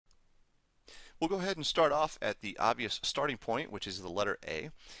We'll go ahead and start off at the obvious starting point, which is the letter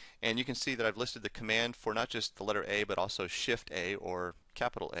A. And you can see that I've listed the command for not just the letter A, but also Shift A or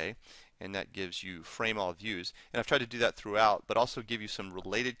capital A, and that gives you frame all views. And I've tried to do that throughout, but also give you some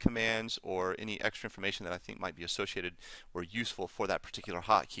related commands or any extra information that I think might be associated or useful for that particular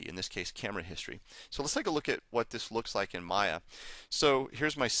hotkey, in this case camera history. So let's take a look at what this looks like in Maya. So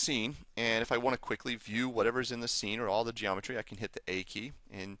here's my scene, and if I want to quickly view whatever's in the scene or all the geometry, I can hit the A key,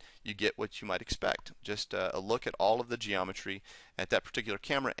 and you get what you might expect. Just a look at all of the geometry at that particular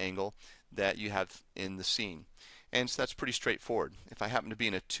camera angle that you have in the scene. And so that's pretty straightforward. If I happen to be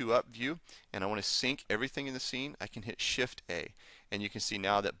in a 2-up view and I want to sync everything in the scene, I can hit Shift A. And you can see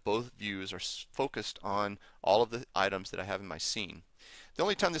now that both views are focused on all of the items that I have in my scene. The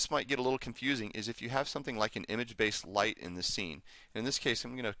only time this might get a little confusing is if you have something like an image-based light in the scene. And in this case,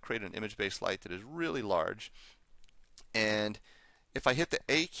 I'm going to create an image-based light that is really large. And if I hit the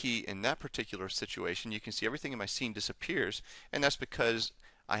A key in that particular situation, you can see everything in my scene disappears. And that's because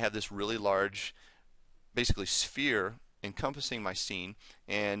I have this really large basically sphere encompassing my scene,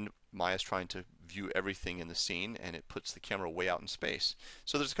 and Maya's trying to view everything in the scene, and it puts the camera way out in space.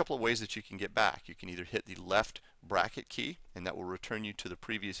 So there's a couple of ways that you can get back. You can either hit the left bracket key, and that will return you to the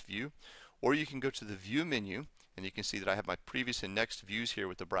previous view, or you can go to the view menu, and you can see that I have my previous and next views here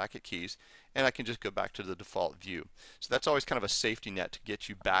with the bracket keys, and I can just go back to the default view. So that's always kind of a safety net to get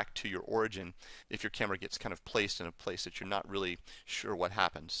you back to your origin if your camera gets kind of placed in a place that you're not really sure what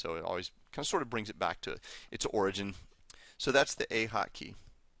happened. So it always kind of sort of brings it back to its origin. So that's the A hotkey.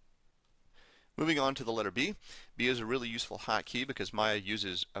 Moving on to the letter B. B is a really useful hotkey because Maya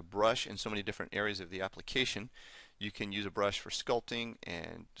uses a brush in so many different areas of the application. You can use a brush for sculpting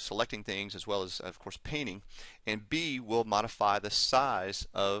and selecting things, as well as, of course, painting. And B will modify the size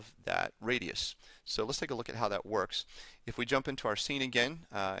of that radius. So let's take a look at how that works. If we jump into our scene again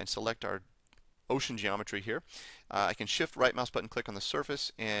and select our ocean geometry here, I can shift right mouse button click on the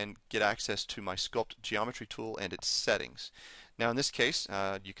surface and get access to my sculpt geometry tool and its settings. Now in this case,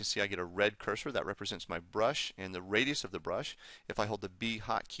 you can see I get a red cursor that represents my brush and the radius of the brush. If I hold the B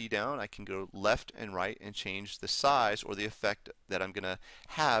hotkey down, I can go left and right and change the size or the effect that I'm going to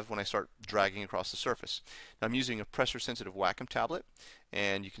have when I start dragging across the surface. Now I'm using a pressure sensitive Wacom tablet,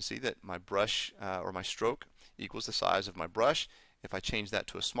 and you can see that my brush or my stroke equals the size of my brush. If I change that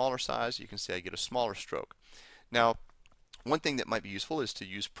to a smaller size, you can see I get a smaller stroke. Now, one thing that might be useful is to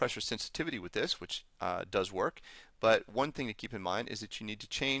use pressure sensitivity with this, which does work. But one thing to keep in mind is that you need to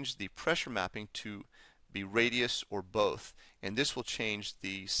change the pressure mapping to be radius or both. And this will change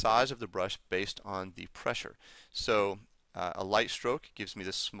the size of the brush based on the pressure. So a light stroke gives me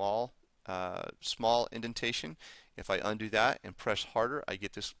this small indentation. If I undo that and press harder, I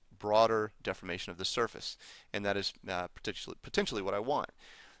get this broader deformation of the surface, and that is potentially what I want.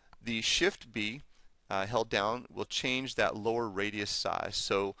 The Shift B held down will change that lower radius size.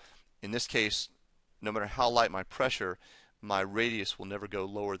 So in this case, no matter how light my pressure, my radius will never go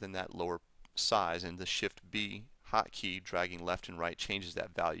lower than that lower size, and the Shift B hotkey dragging left and right changes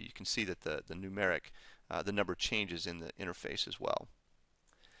that value. You can see that the numeric, the number changes in the interface as well.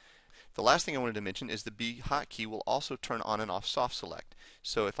 The last thing I wanted to mention is the B hotkey will also turn on and off soft select.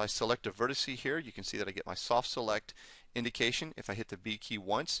 So if I select a vertex here, you can see that I get my soft select indication. If I hit the B key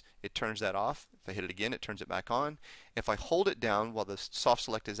once, it turns that off. If I hit it again, it turns it back on. If I hold it down while the soft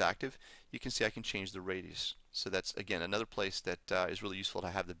select is active, you can see I can change the radius. So that's, again, another place that is really useful to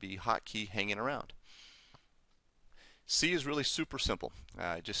have the B hotkey hanging around. C is really super simple.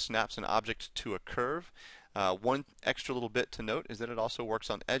 It just snaps an object to a curve. One extra little bit to note is that it also works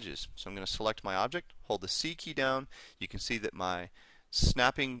on edges. So I'm going to select my object, hold the C key down. You can see that my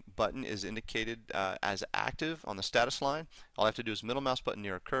snapping button is indicated as active on the status line. All I have to do is middle mouse button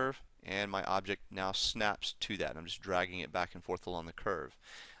near a curve, and my object now snaps to that. I'm just dragging it back and forth along the curve.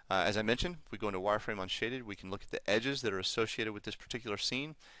 As I mentioned, if we go into wireframe unshaded, we can look at the edges that are associated with this particular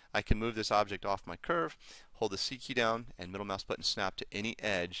scene. I can move this object off my curve, hold the C key down, and middle mouse button snap to any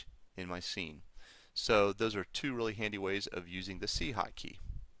edge in my scene. So those are two really handy ways of using the C hotkey.